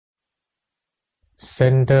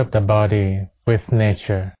Center of the body with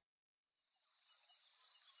nature.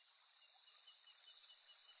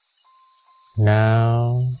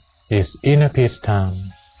 Now is inner peace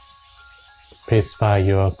time. Please find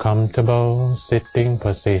your comfortable sitting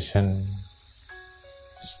position.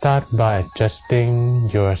 Start by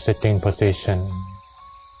adjusting your sitting position.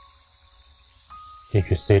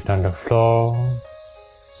 If you sit on the floor,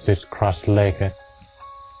 sit cross-legged.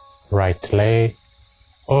 Right leg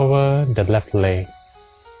over the left leg.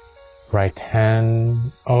 Right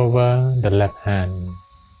hand over the left hand.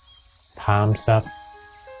 Palms up.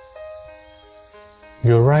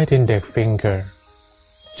 Your right index finger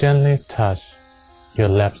gently touch your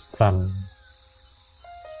left thumb.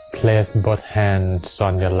 Place both hands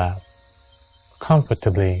on your lap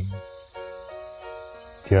comfortably.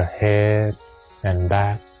 Your head and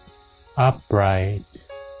back upright.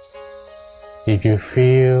 If you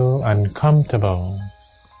feel uncomfortable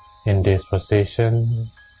in this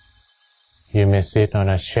position, you may sit on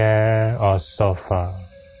a chair or sofa.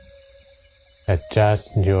 Adjust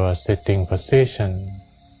your sitting position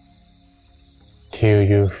till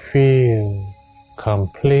you feel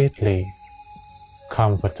completely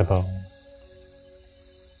comfortable,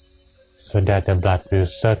 so that the blood will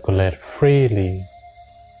circulate freely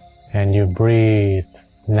and you breathe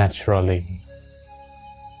naturally.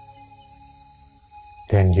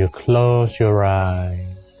 Then you close your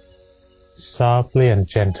eyes softly and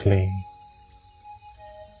gently,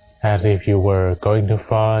 as if you were going to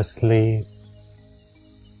fall asleep.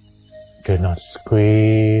 Do not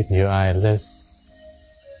squeeze your eyelids.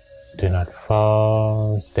 Do not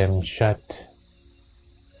force them shut.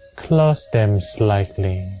 Close them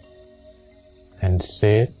slightly and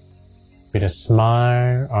sit with a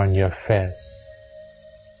smile on your face.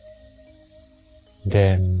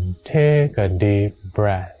 Then take a deep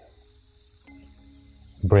breath.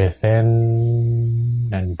 Breathe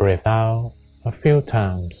in and breathe out a few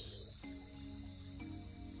times.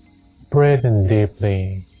 Breathe in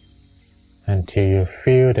deeply until you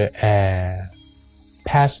feel the air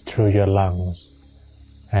pass through your lungs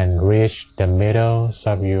and reach the middle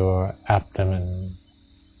of your abdomen.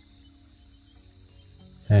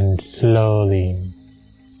 And slowly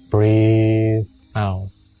breathe out.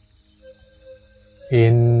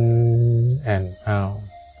 In and out.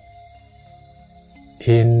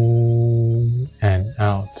 In and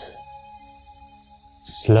out.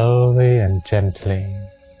 Slowly and gently.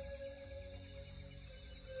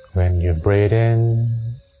 When you breathe in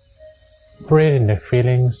the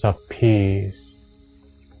feelings of peace,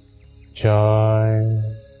 joy,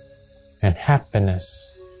 and happiness.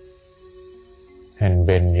 And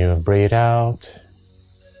when you breathe out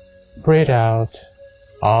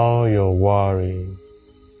all your worries,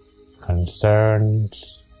 concerns,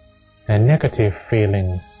 and negative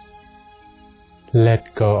feelings.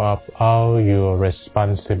 Let go of all your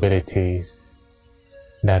responsibilities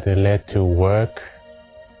that relate to work,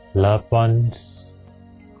 loved ones,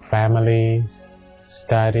 family,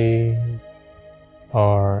 study,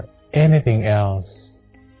 or anything else.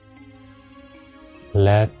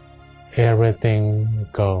 Let everything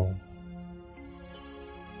go.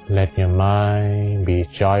 Let your mind be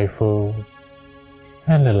joyful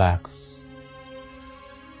and relaxed.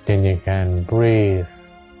 Then you can breathe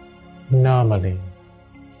normally.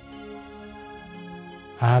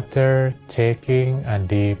 After taking a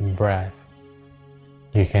deep breath,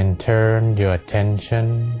 you can turn your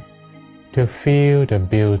attention to feel the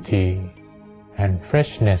beauty and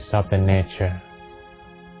freshness of the nature.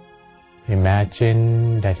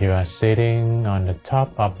 Imagine that you are sitting on the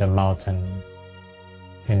top of the mountain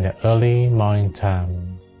in the early morning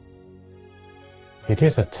time. It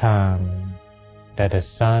is a time that the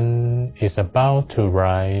sun is about to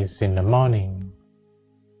rise in the morning.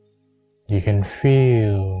 You can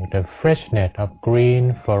feel the freshness of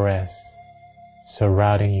green forest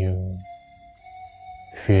surrounding you.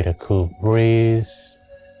 Feel the cool breeze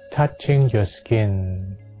touching your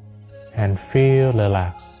skin and feel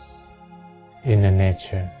relaxed in the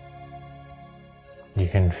nature. You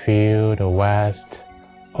can feel the vast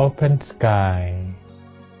open sky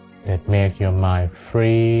that makes your mind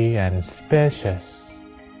free and spacious.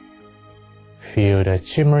 Feel the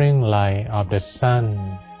shimmering light of the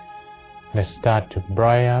sun that starts to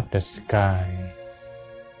brighten up the sky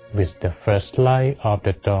with the first light of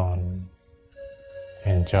the dawn.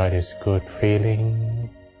 Enjoy this good feeling.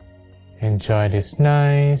 Enjoy this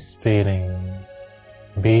nice feeling,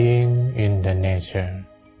 being in the nature.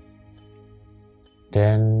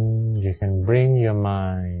 Then you can bring your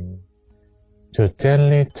mind to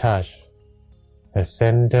gently touch the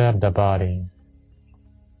center of the body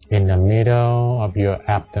in the middle of your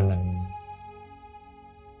abdomen.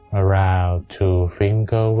 around 2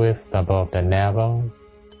 finger width above the navel.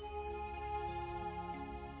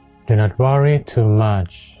 Do not worry too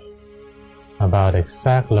much about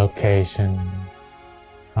exact location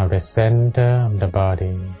of the center of the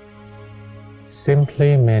body.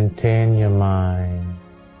 Simply maintain your mind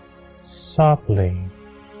softly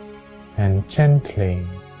and gently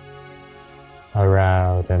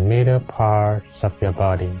around the middle parts of your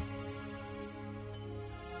body.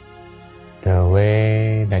 The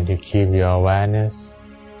way that you keep your awareness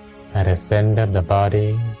at the center of the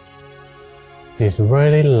body is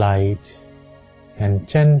really light and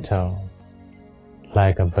gentle,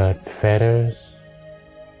 like a bird feathers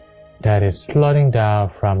that is floating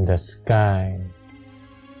down from the sky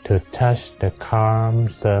to touch the calm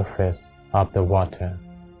surface of the water.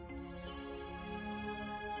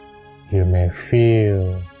 You may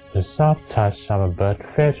feel the soft touch of a bird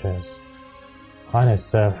feathers on the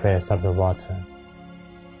surface of the water.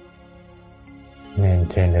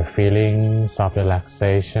 Maintain the feelings of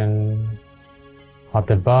relaxation of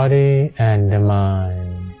the body and the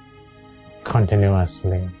mind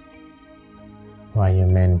continuously while you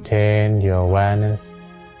maintain your awareness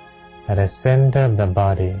at the center of the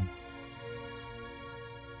body.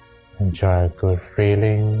 Enjoy a good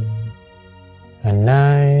feeling, a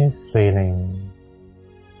nice feeling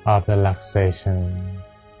of relaxation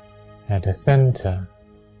at the center,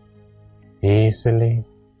 easily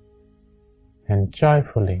and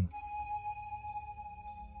joyfully.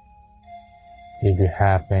 If you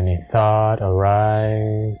have any thought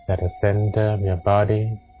arise at the center of your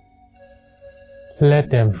body, let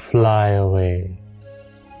them fly away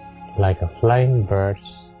like a flying bird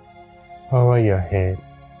over your head.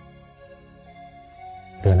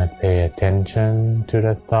 Do not pay attention to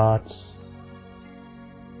the thoughts.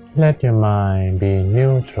 Let your mind be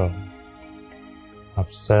neutral.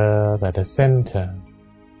 Observe at the center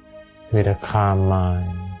with a calm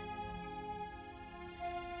mind.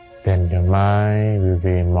 Then your mind will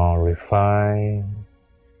be more refined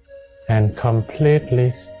and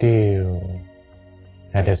completely still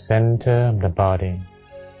at the center of the body,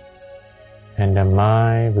 and the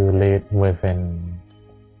mind will lead within,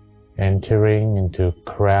 entering into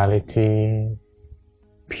clarity,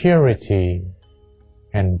 purity,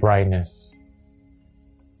 and brightness.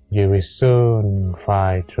 You will soon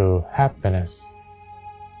find true happiness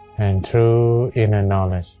and true inner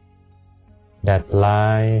knowledge that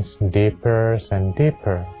lies deeper and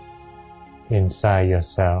deeper inside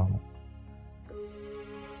yourself.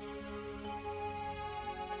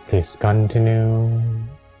 Please continue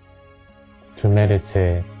to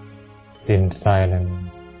meditate in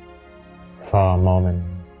silence for a moment.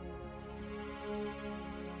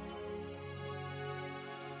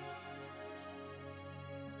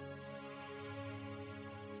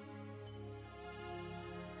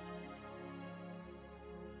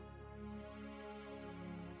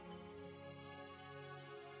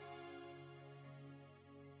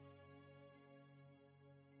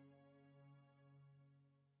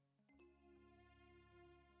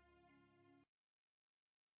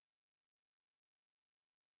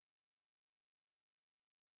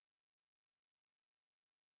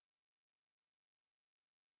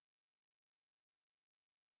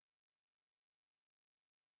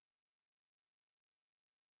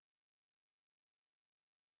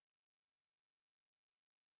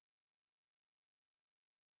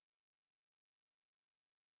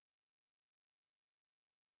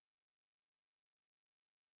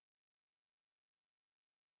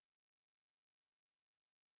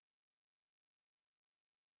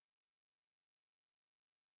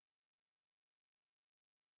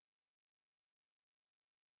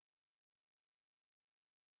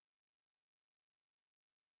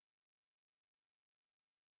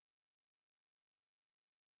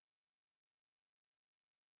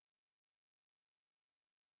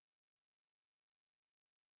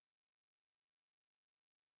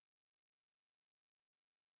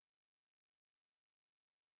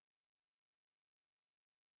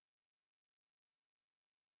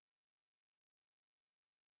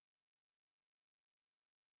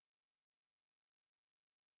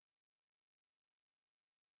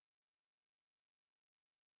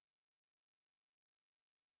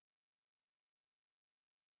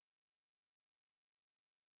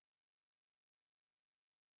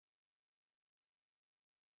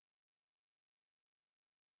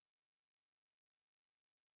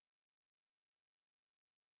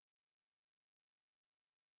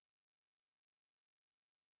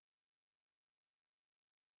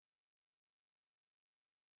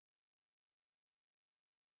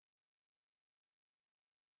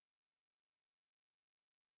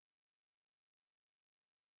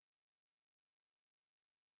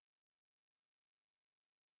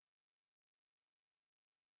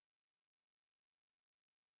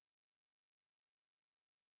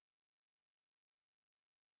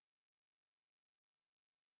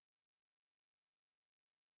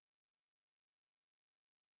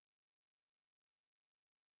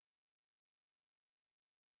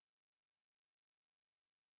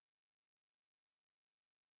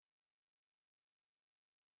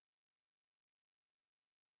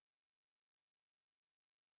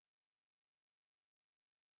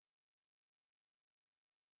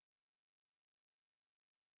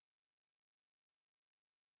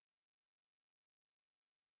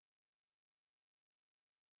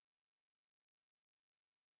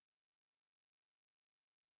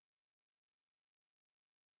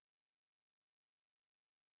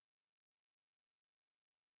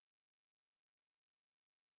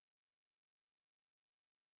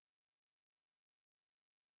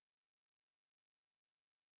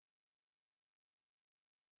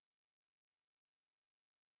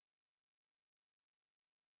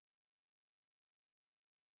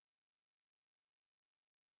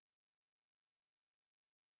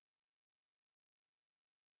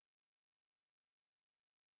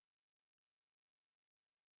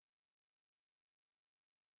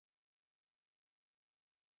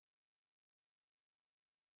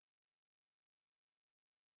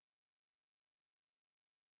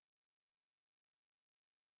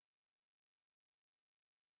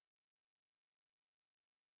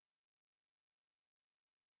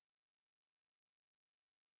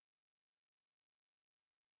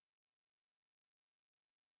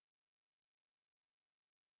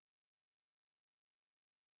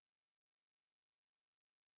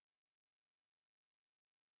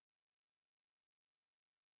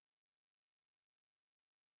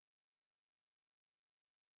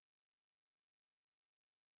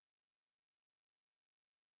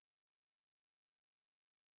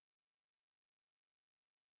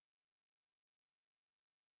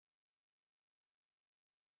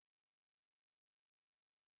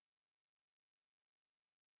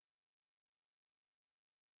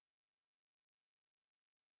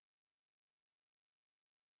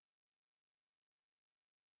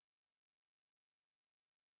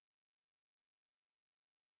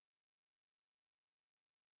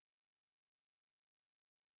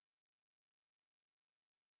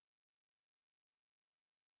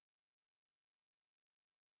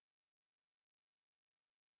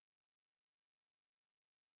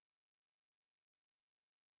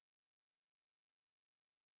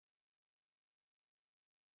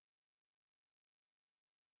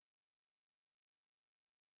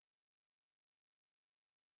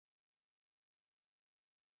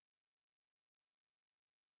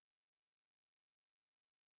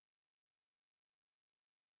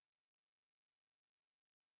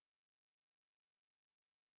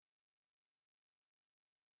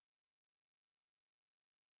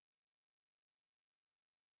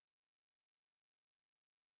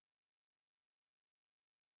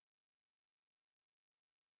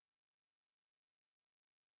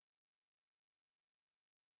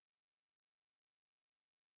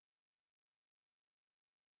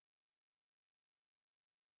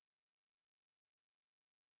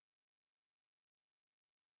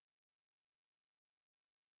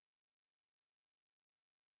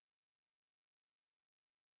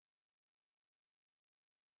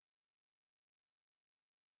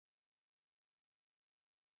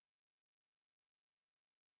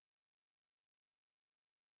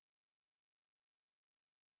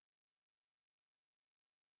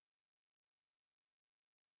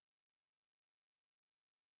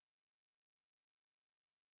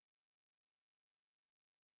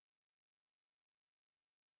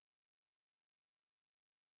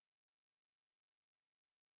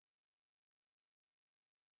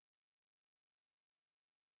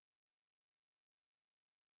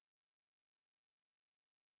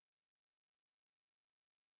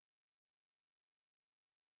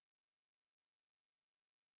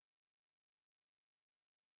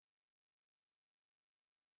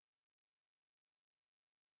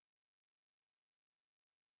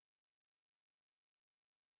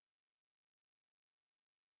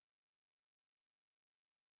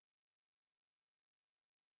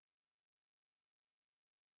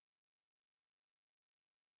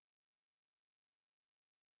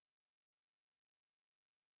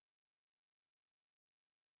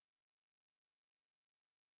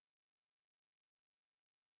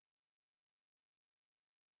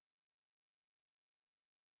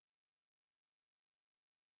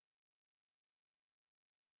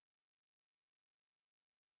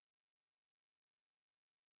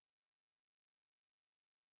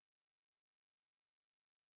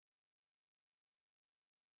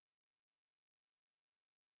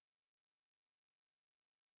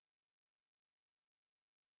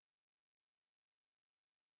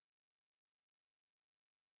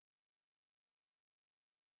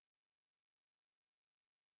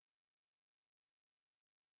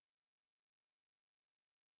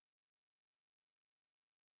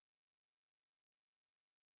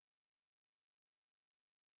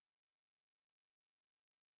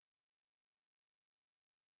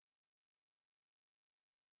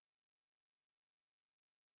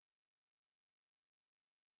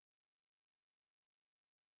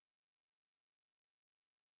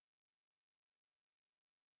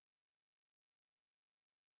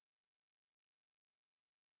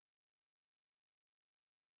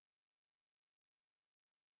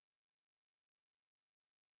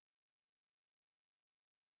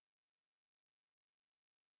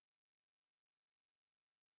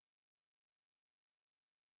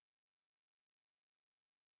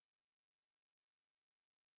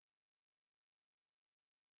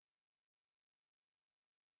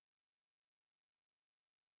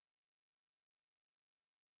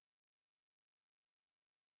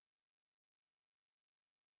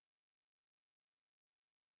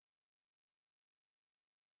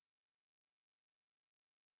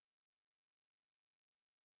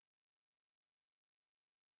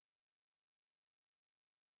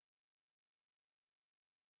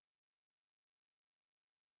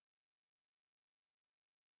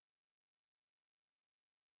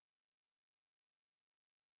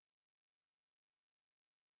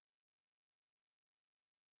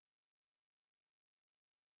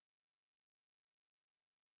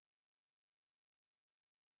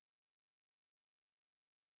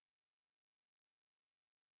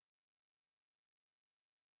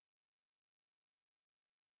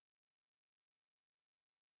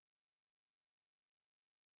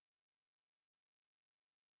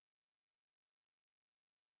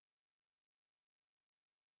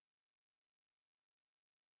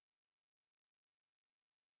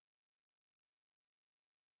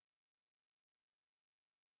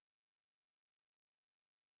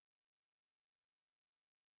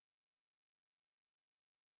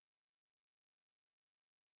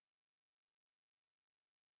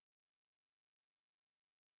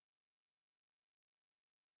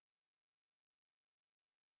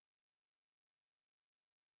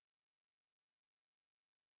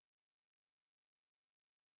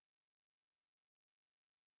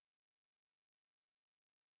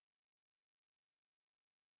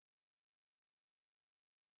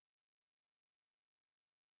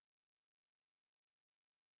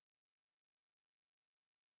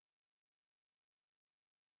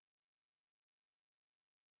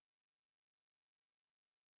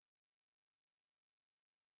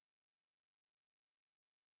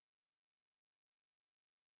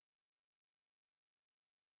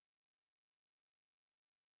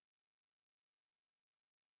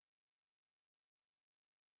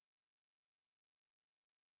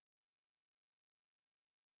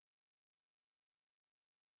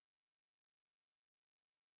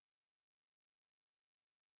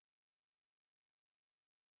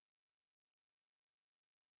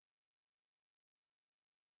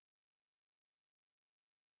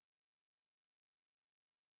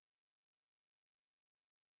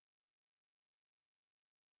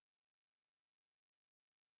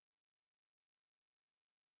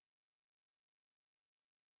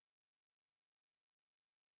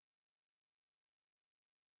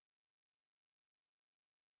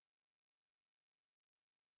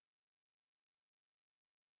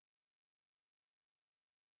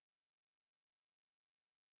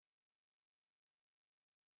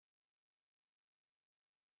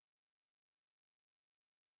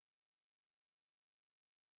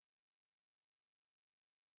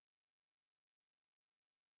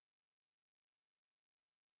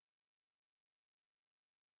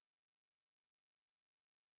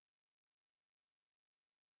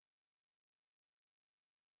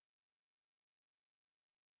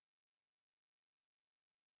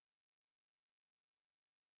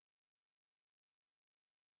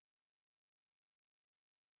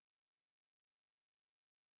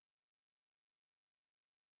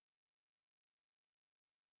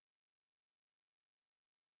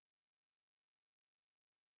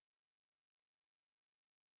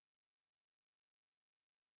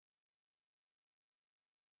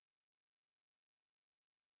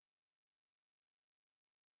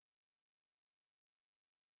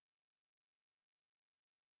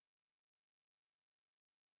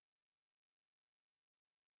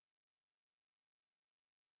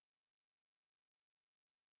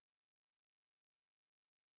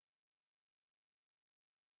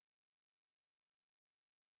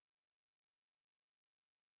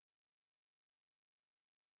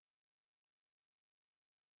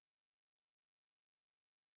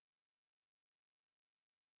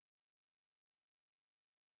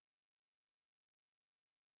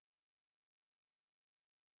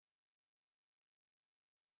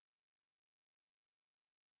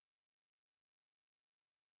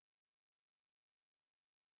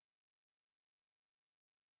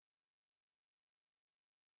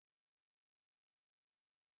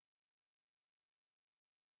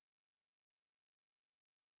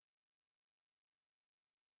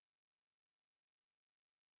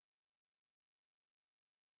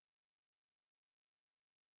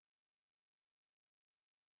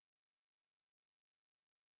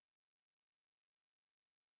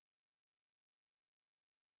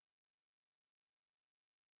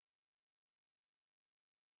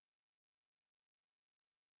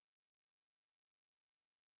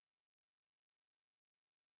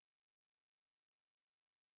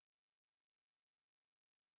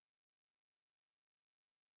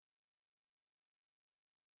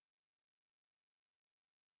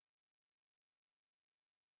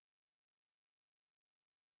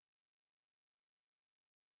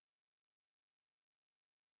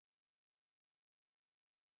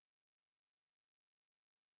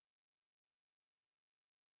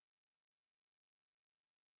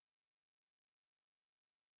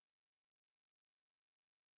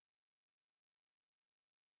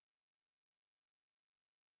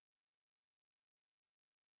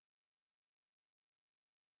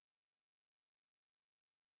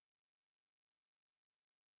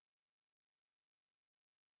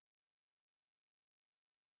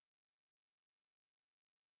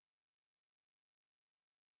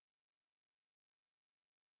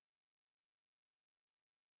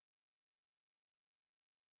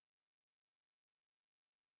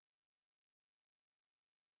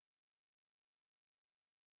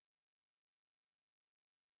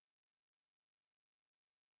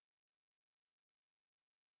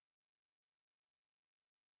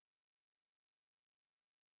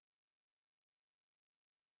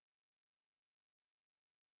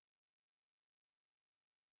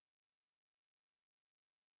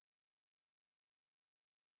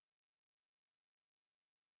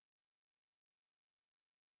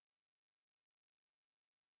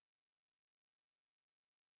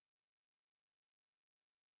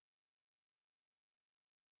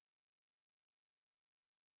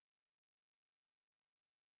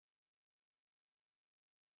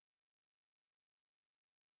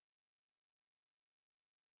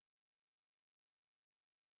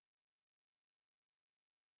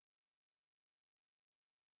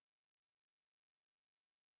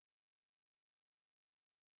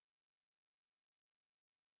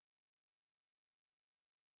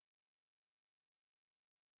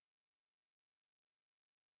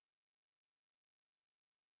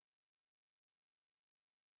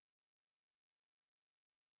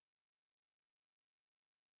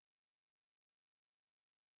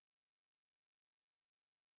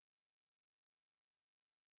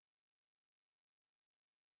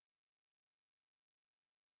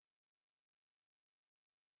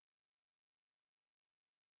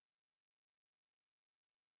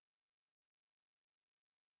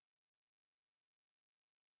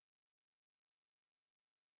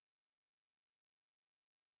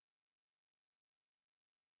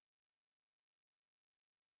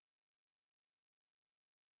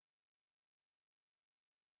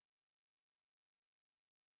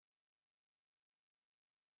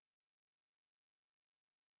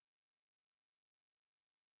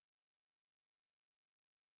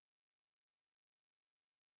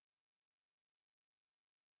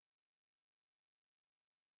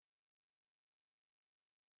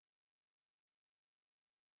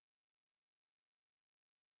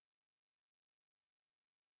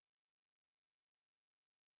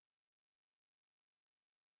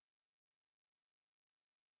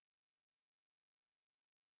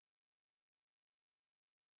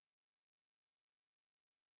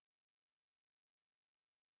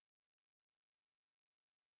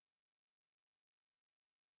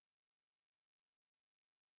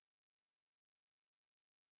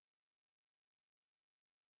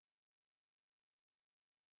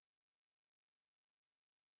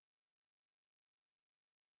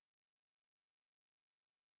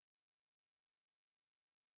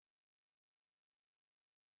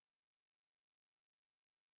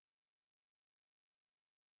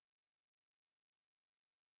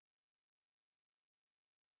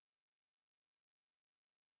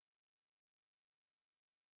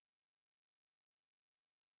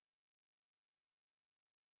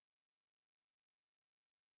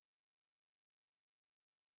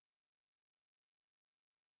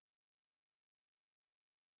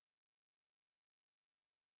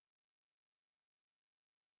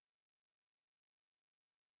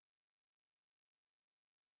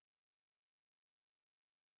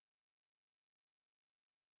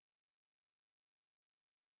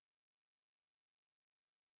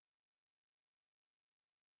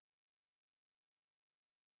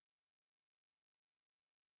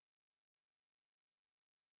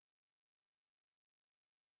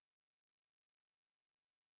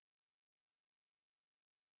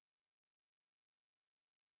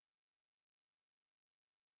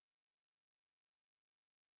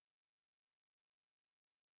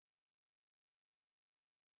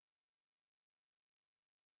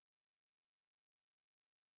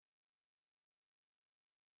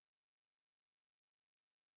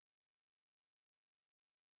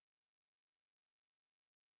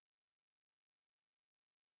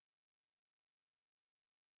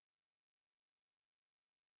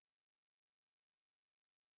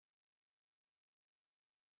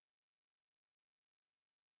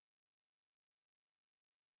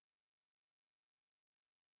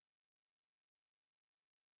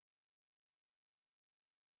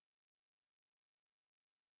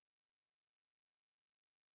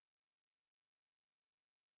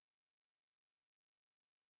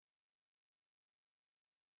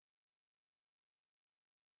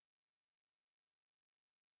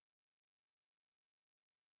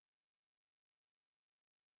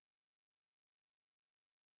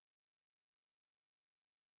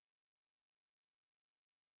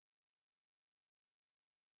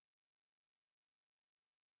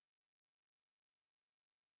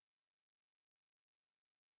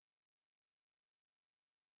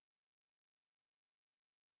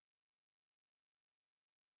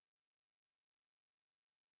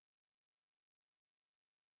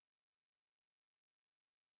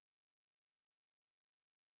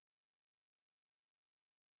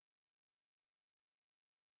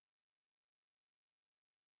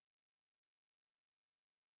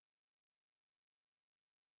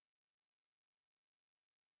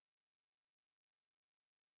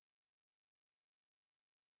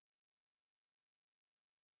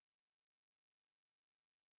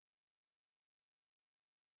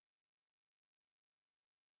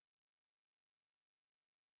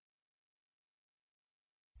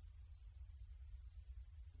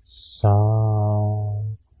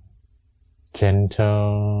 soft,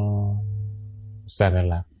 gentle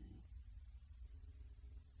satellite.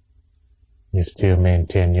 You still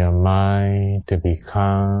maintain your mind to be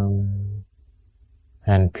calm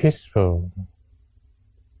and peaceful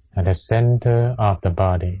at the center of the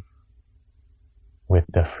body, with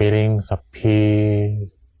the feelings of peace,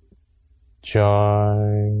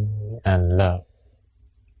 joy, and love.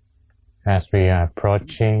 As we are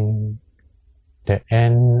approaching the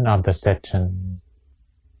end of the session,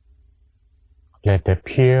 let the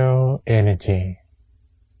pure energy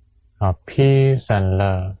of peace and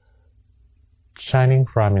love shining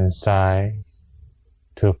from inside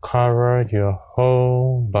to cover your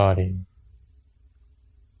whole body.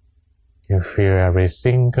 You feel every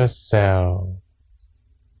single cell,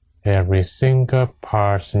 every single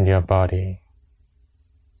part in your body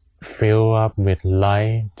fill up with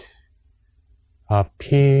light of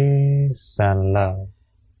peace and love.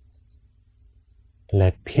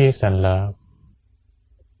 Let peace and love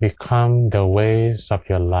become the ways of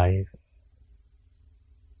your life.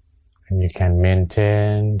 And you can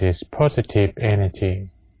maintain this positive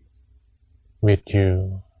energy with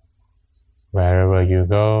you wherever you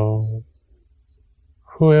go,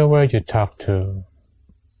 whoever you talk to.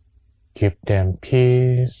 Give them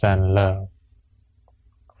peace and love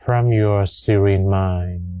from your serene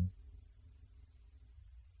mind.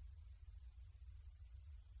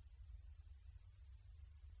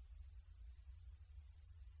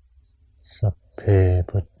 Sapphe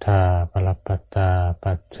Buddha Palappata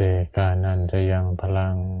Paccekaññanjayang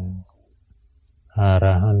Palang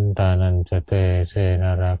Arahantananjate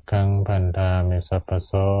Senarakang Pandami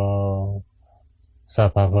Sappaso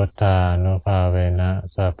Sappa Buddhanupavena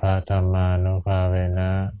Sappa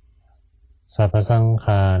Dhammanupavena Sappa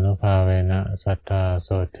Saṅghānupavena Sattā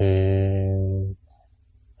Soti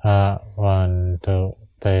Bhavantu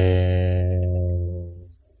Te.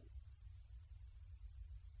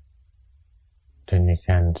 Then you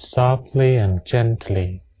can softly and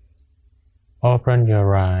gently open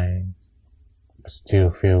your eyes, but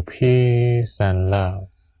still feel peace and love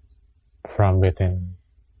from within.